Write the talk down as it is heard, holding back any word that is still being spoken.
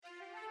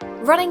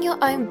Running your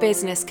own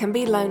business can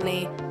be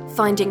lonely,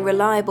 finding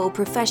reliable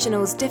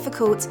professionals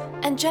difficult,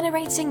 and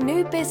generating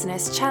new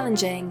business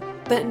challenging,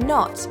 but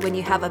not when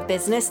you have a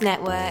business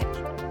network.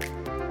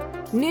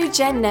 New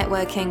Gen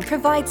Networking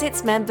provides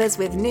its members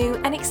with new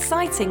and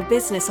exciting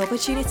business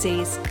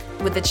opportunities,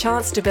 with the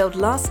chance to build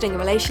lasting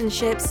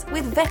relationships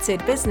with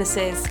vetted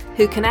businesses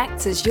who can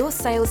act as your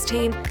sales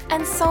team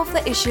and solve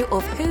the issue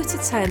of who to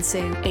turn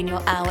to in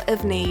your hour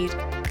of need.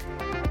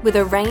 With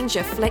a range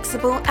of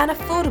flexible and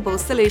affordable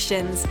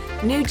solutions,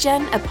 New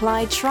Gen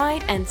apply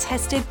tried and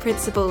tested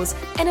principles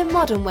in a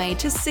modern way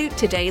to suit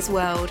today's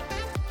world.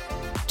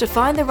 To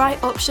find the right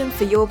option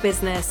for your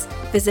business,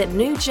 visit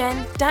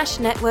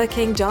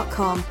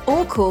newgen-networking.com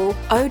or call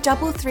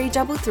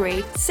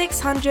 03333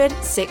 600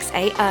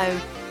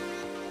 680.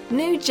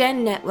 New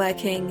Gen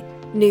Networking.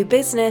 New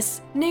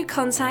business, new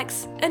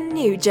contacts, a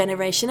new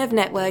generation of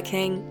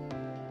networking.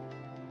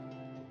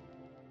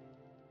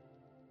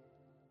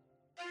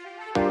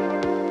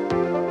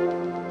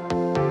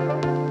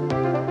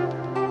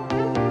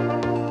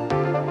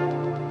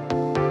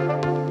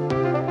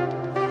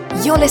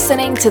 You're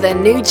listening to the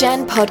New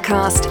Gen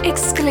podcast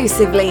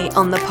exclusively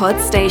on the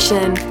Pod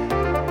Station.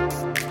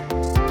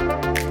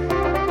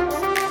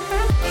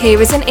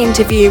 Here is an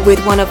interview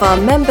with one of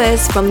our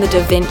members from the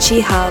Da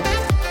Vinci Hub.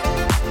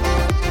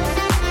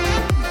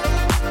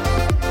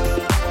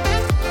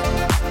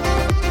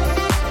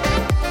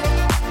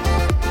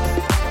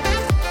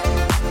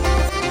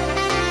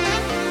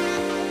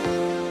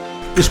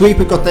 This week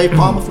we've got Dave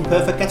Palmer from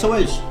Perfect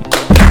Getaways.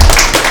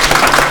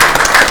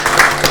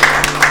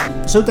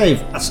 So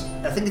Dave, I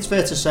think it's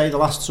fair to say the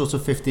last sort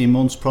of 15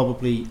 months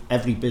probably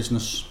every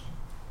business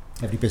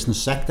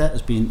sector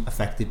has been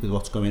affected with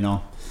what's going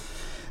on.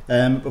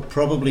 But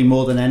probably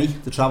more than any,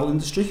 the travel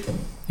industry,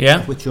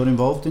 which you're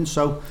involved in.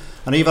 So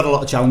I know you've had a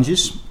lot of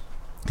challenges.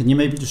 Can you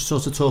maybe just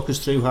sort of talk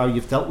us through how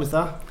you've dealt with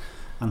that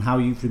and how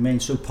you've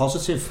remained so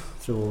positive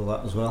through all of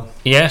that as well?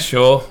 Yeah,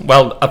 sure.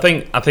 Well, I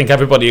think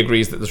everybody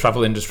agrees that the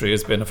travel industry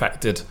has been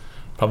affected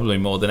probably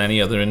more than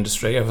any other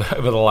industry over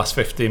the last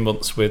 15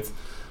 months, with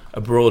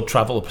abroad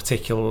travel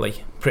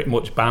particularly pretty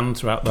much banned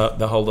throughout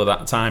the whole of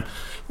that time.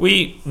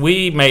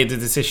 We made a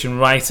decision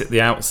right at the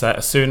outset,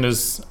 as soon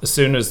as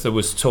there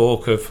was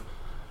talk of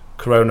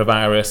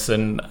coronavirus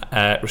and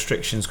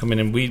restrictions coming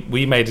in,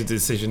 we made a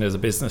decision as a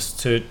business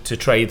to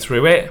trade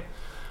through it,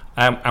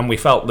 and we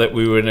felt that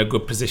we were in a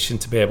good position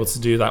to be able to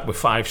do that with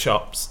 5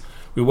 shops.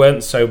 We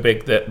weren't so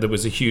big that there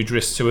was a huge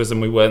risk to us,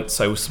 and we weren't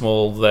so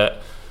small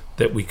that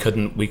we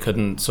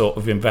couldn't sort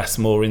of invest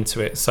more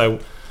into it. So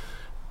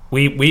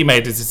we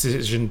made a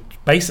decision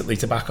basically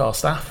to back our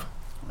staff,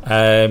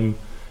 to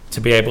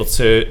be able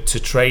to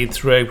trade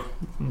through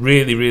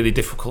really, really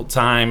difficult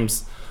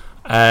times.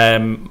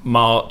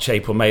 March,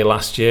 April, May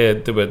last year,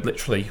 there were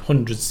literally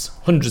hundreds,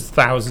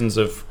 thousands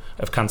of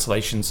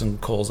cancellations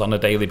and calls on a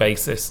daily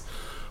basis.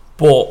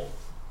 But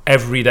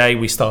every day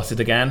we started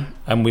again,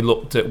 and we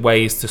looked at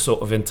ways to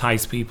sort of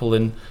entice people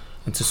and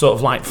to sort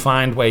of like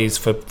find ways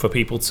for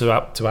people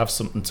to have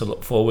something to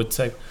look forward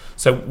to.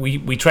 So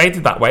we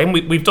traded that way, and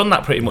we've done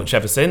that pretty much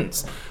ever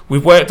since.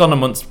 We've worked on a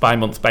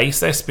month-by-month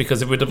basis,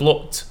 because if we'd have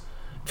looked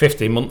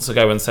 15 months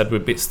ago and said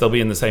we'd still be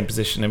in the same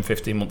position in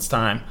 15 months'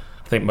 time,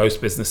 I think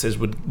most businesses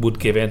would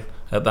give in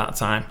at that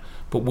time.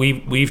 But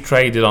we've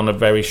traded on a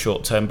very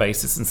short-term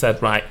basis and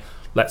said, right,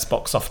 let's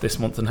box off this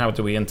month, and how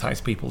do we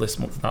entice people this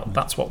month?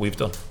 That's what we've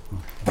done.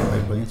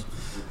 Very brilliant.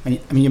 And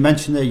I mean, you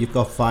mentioned there you've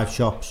got 5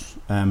 shops.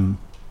 I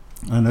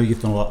know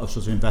you've done a lot of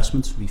sort of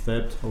investments,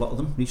 refurbed a lot of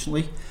them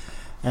recently.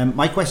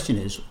 My question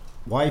is,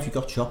 why have you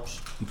got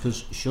shops?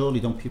 Because surely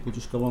don't people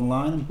just go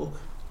online and book?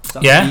 Is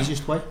that the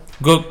easiest way?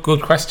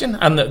 Good question.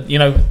 And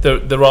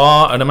there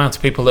are an amount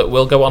of people that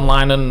will go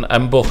online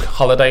and book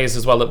holidays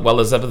as well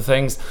as other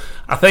things.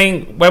 I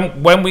think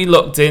when we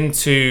looked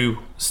into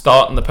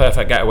starting the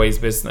Perfect Getaways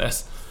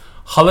business,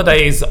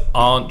 holidays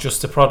aren't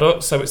just a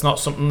product, so it's not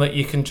something that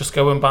you can just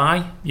go and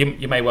buy.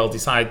 You may well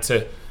decide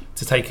to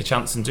take a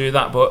chance and do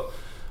that, but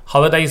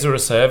holidays are a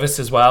service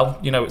as well.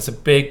 It's a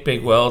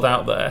big world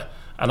out there,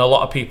 and a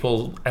lot of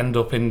people end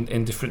up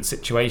in different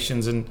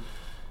situations. And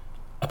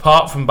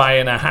apart from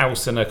buying a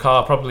house and a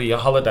car, probably your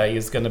holiday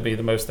is going to be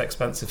the most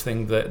expensive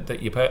thing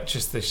that you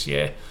purchase this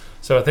year.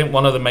 So I think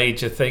one of the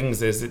major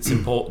things is it's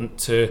important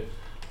to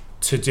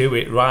do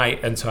it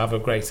right and to have a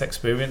great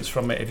experience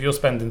from it. If you're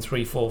spending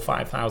 £3,000,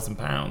 £4,000,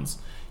 £5,000,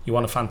 you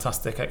want a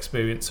fantastic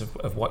experience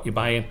of what you're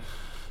buying.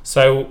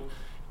 So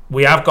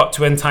we have got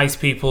to entice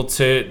people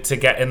to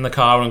get in the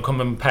car and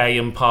come and pay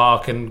and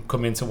park and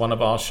come into one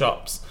of our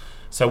shops.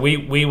 So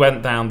we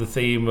went down the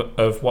theme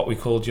of what we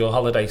called Your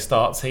Holiday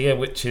Starts Here,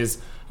 which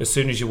is as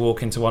soon as you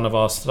walk into one of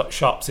our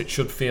shops, it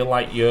should feel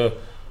like you're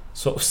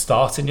sort of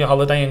starting your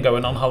holiday and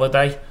going on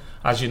holiday.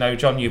 As you know,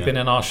 John, you've been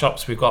in our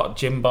shops. We've got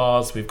gym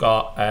bars, we've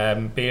got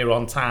beer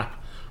on tap,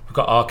 we've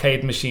got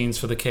arcade machines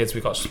for the kids,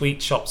 we've got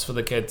sweet shops for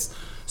the kids.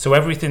 So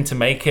everything to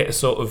make it a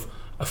sort of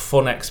a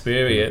fun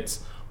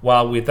experience,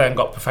 while we've then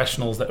got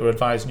professionals that are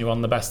advising you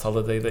on the best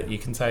holiday that you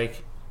can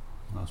take.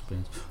 That's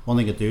brilliant. One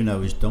thing I do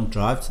know is don't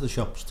drive to the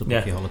shops to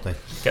book your holiday.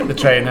 Get the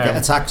train home. Get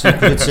a taxi,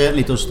 because it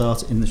certainly does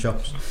start in the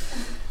shops.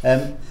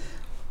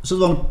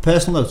 So on a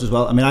personal note as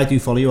well, I mean, I do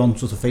follow you on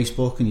sort of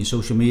Facebook and your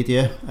social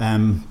media.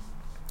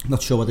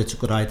 Not sure whether it's a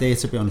good idea,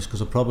 to be honest,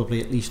 because I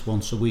probably at least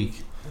once a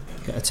week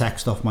get a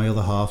text off my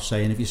other half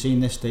saying, have you seen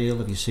this deal?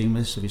 Have you seen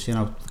this? Have you seen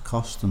how the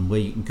cost and where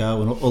you can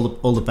go and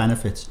all the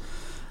benefits?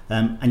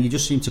 And you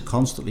just seem to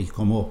constantly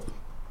come up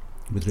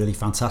with really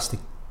fantastic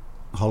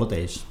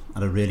holidays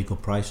at a really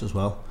good price as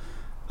well.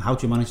 How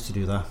do you manage to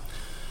do that?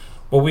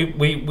 Well,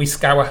 we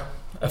scour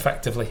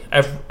effectively.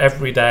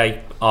 Every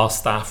day our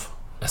staff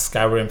are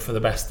scouring for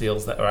the best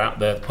deals that are out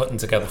there, putting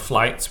together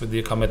flights with the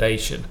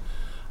accommodation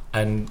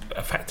and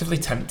effectively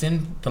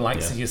tempting the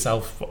likes of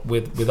yourself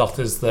with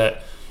offers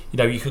that, you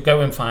know, you could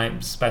go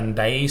and spend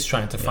days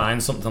trying to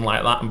find something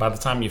like that, and by the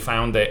time you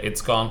found it,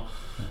 it's gone.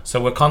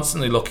 So we're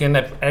constantly looking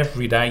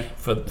every day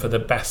for the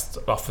best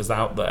offers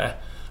out there,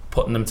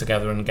 putting them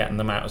together and getting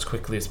them out as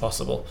quickly as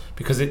possible,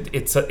 because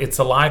it's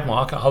a live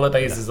market.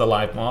 Holidays is a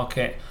live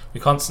market. We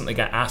constantly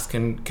get asked,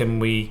 can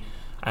we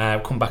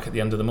come back at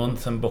the end of the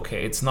month and book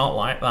it? It's not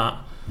like that.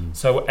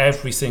 So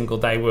every single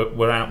day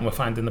we're out and we're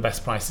finding the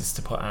best prices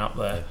to put out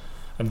there.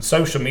 And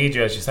social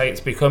media, as you say, it's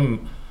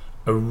become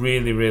a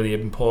really, really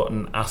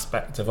important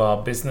aspect of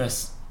our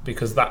business,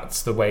 because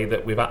that's the way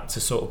that we've had to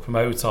sort of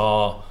promote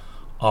our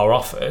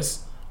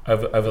offers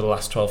over the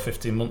last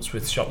 12-15 months,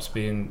 with shops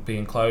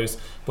being closed.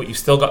 But you've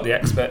still got the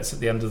experts at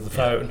the end of the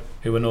phone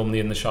who are normally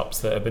in the shops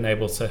that have been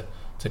able to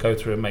go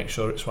through and make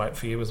sure it's right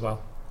for you as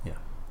well. Yeah,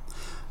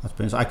 that's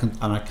brilliant.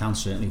 I can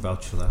certainly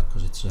vouch for that,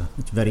 because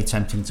it's very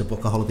tempting to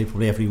book a holiday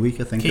probably every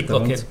week, I think. Keep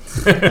looking.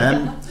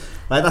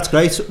 Right, that's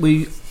great.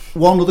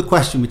 One other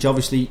question, which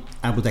obviously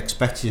I would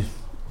expect you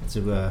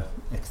to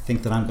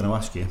think that I'm going to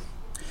ask you.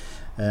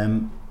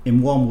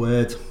 In one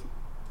word,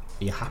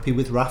 are you happy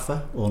with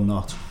Rapha or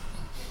not?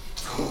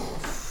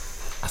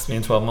 Ask me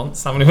in 12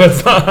 months. How many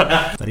words?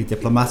 Very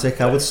diplomatic,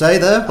 I would say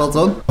there. Well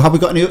done. Have we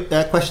got any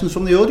questions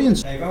from the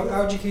audience? Hey,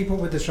 how do you keep up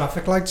with the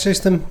traffic light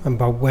system and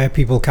about where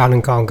people can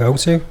and can't go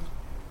to?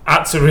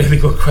 That's a really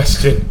good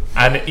question,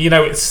 and you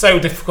know, it's so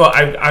difficult.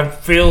 I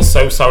feel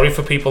so sorry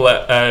for people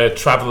that are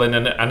travelling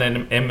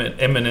and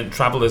imminent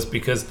travellers,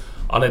 because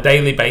on a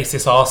daily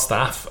basis our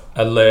staff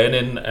are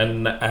learning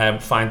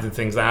and finding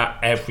things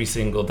out every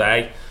single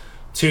day.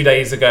 2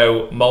 days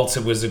ago Malta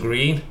was a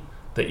green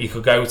that you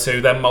could go to.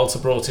 Then Malta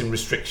brought in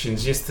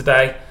restrictions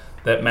yesterday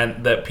that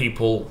meant that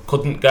people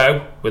couldn't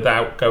go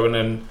without going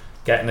and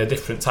getting a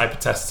different type of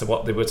test to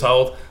what they were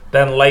told.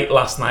 Then late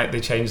last night they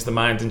changed their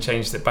mind and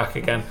changed it back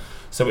again.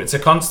 So it's a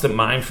constant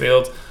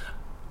minefield.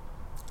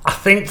 I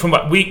think from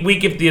what we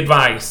give the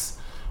advice,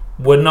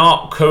 we're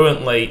not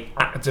currently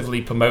actively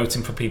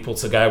promoting for people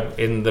to go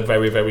in the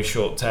very, very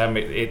short term.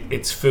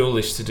 It's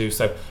foolish to do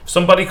so. If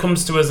somebody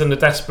comes to us and are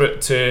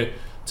desperate to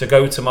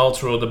go to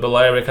Malta or the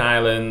Balearic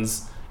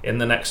Islands in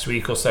the next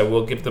week or so,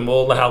 we'll give them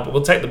all the help.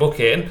 We'll take the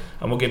book in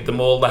and we'll give them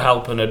all the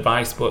help and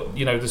advice. But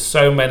you know, there's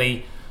so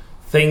many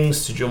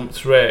things to jump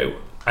through,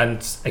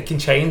 and it can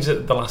change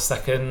at the last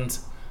second.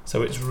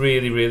 So it's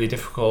really, really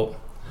difficult.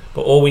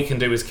 But all we can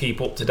do is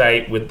keep up to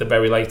date with the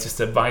very latest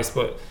advice,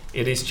 but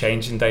it is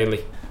changing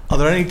daily. Are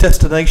there any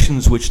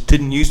destinations which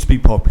didn't used to be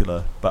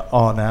popular but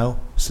are now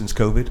since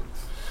COVID?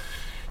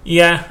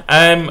 Yeah,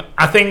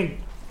 I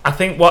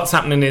think what's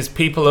happening is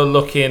people are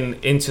looking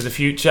into the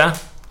future,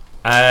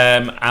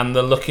 and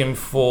they're looking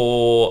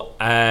for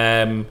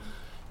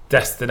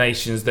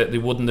destinations that they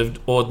wouldn't have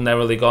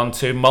ordinarily gone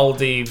to.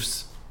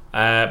 Maldives,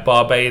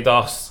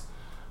 Barbados,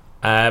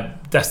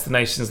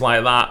 destinations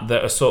like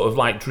that are sort of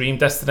like dream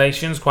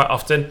destinations quite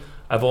often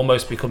have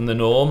almost become the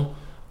norm,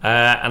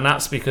 and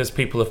that's because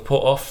people have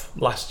put off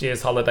last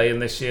year's holiday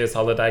and this year's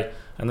holiday,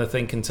 and they're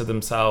thinking to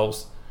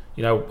themselves,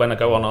 you know, when I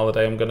go on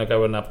holiday I'm going to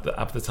go and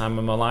have the time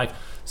of my life.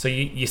 So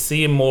you're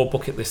seeing more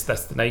bucket list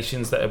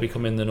destinations that are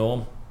becoming the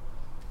norm.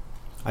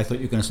 I thought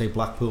you were going to say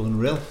Blackpool and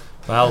Rhyl.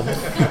 Well,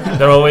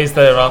 they're always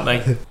there, aren't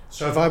they?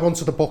 So if I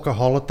wanted to book a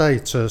holiday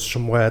to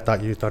somewhere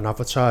that you don't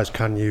advertise,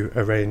 can you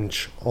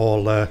arrange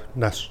all the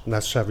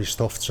necessary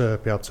stuff to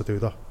be able to do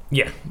that?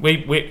 Yeah,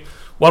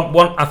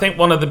 I think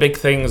one of the big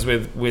things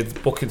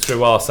with booking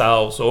through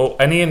ourselves or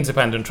any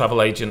independent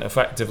travel agent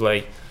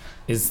effectively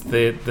is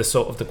the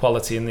sort of the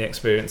quality and the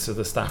experience of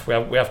the staff.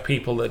 We have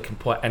people that can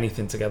put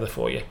anything together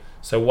for you.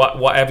 So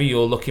whatever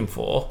you're looking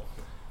for,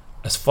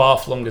 as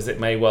far-flung as it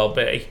may well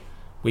be,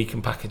 we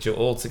can package it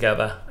all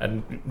together.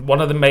 And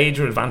one of the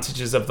major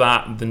advantages of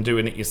that than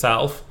doing it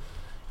yourself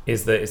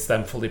is that it's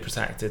then fully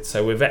protected.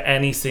 So if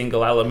any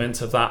single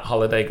element of that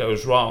holiday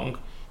goes wrong,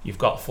 you've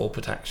got full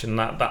protection.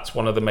 That's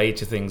one of the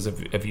major things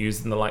of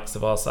using the likes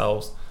of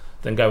ourselves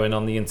than going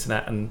on the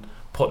internet and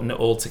putting it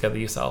all together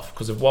yourself.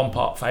 Because if one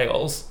part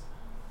fails,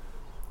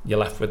 you're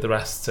left with the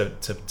rest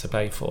to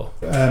pay for.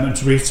 And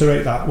to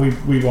reiterate that,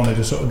 we wanted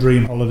a sort of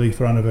dream holiday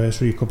for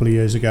anniversary a couple of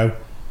years ago.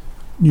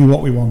 Knew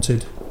what we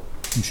wanted.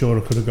 I'm sure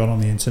I could have gone on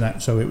the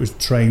internet. So it was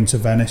train to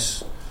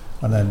Venice,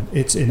 and then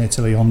it's in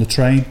Italy on the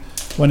train.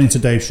 Went into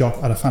Dave's shop,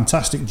 had a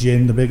fantastic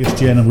gin, the biggest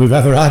gin we've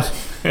ever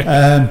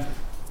had.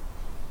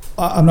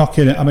 I'm not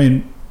kidding. I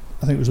mean,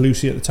 I think it was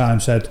Lucy at the time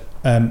said,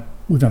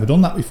 we've never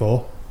done that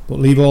before, but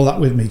leave all that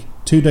with me.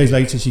 2 days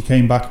later, she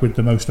came back with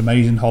the most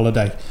amazing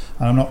holiday.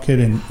 And I'm not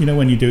kidding. You know,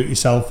 when you do it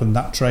yourself and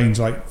that train's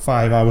like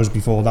 5 hours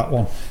before that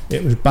one,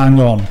 it was bang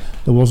on.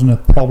 There wasn't a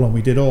problem.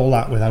 We did all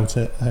that without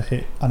a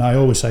hit. And I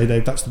always say,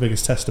 Dave, that's the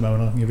biggest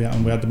testimonial I can give you.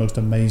 And we had the most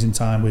amazing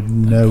time with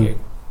no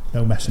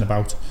messing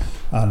about.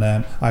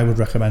 And I would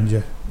recommend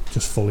you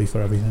just fully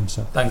for everything.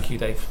 So Thank you,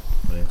 Dave.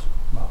 Brilliant.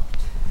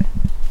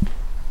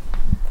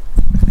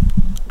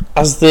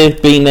 Has there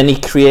been any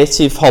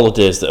creative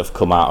holidays that have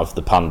come out of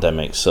the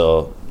pandemic?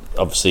 So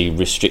obviously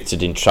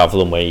restricted in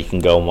travel and where you can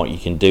go and what you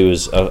can do.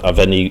 Have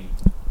any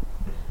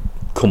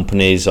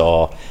companies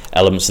or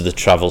elements of the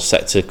travel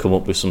sector come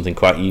up with something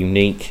quite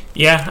unique?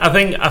 Yeah, I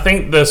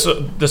think the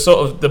sort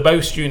of the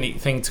most unique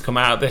thing to come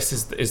out of this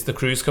is the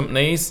cruise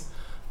companies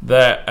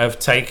that have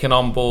taken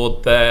on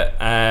board that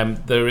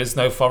there is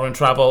no foreign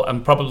travel,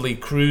 and probably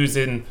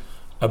cruising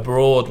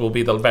abroad will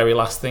be the very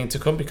last thing to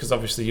come, because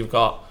obviously you've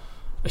got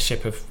a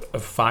ship of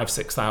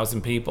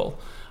 5,000-6,000 people.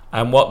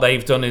 And what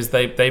they've done is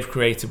they've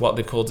created what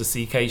they've called a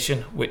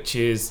Seacation, which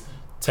is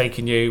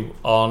taking you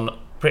on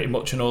pretty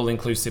much an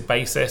all-inclusive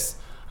basis.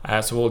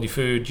 So all your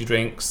food, your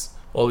drinks,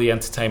 all the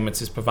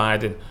entertainment is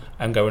provided,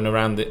 and going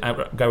around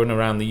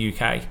the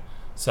UK.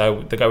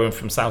 So they're going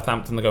from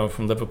Southampton, they're going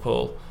from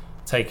Liverpool,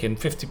 taking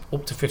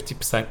up to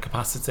 50%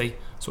 capacity,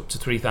 so up to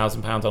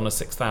 £3,000 on a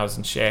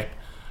 6,000 ship,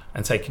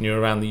 and taking you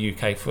around the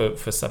UK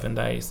for 7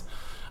 days.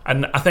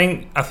 And I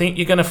think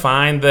you're going to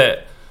find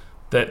that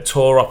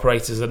tour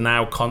operators are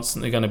now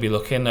constantly going to be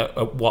looking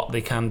at what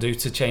they can do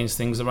to change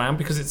things around,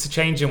 because it's a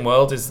changing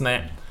world, isn't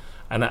it?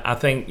 And I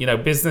think, you know,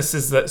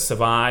 businesses that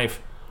survive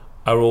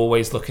are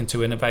always looking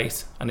to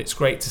innovate, and it's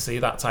great to see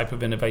that type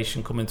of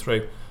innovation coming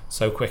through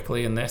so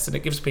quickly in this, and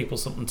it gives people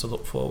something to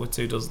look forward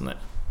to, doesn't it?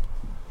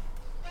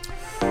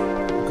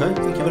 Okay,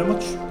 thank you very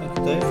much. Thank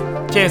you, Dave.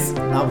 Cheers.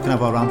 Now we can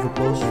have our round of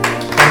applause.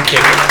 Thank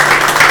you.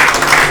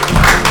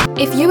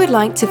 If you would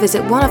like to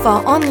visit one of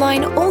our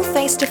online or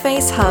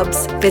face-to-face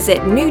hubs, visit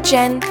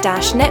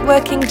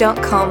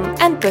newgen-networking.com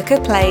and book a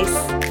place.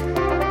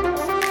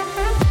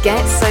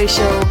 Get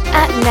social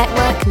at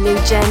Network New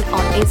Gen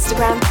on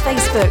Instagram,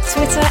 Facebook,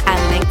 Twitter and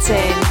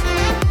LinkedIn.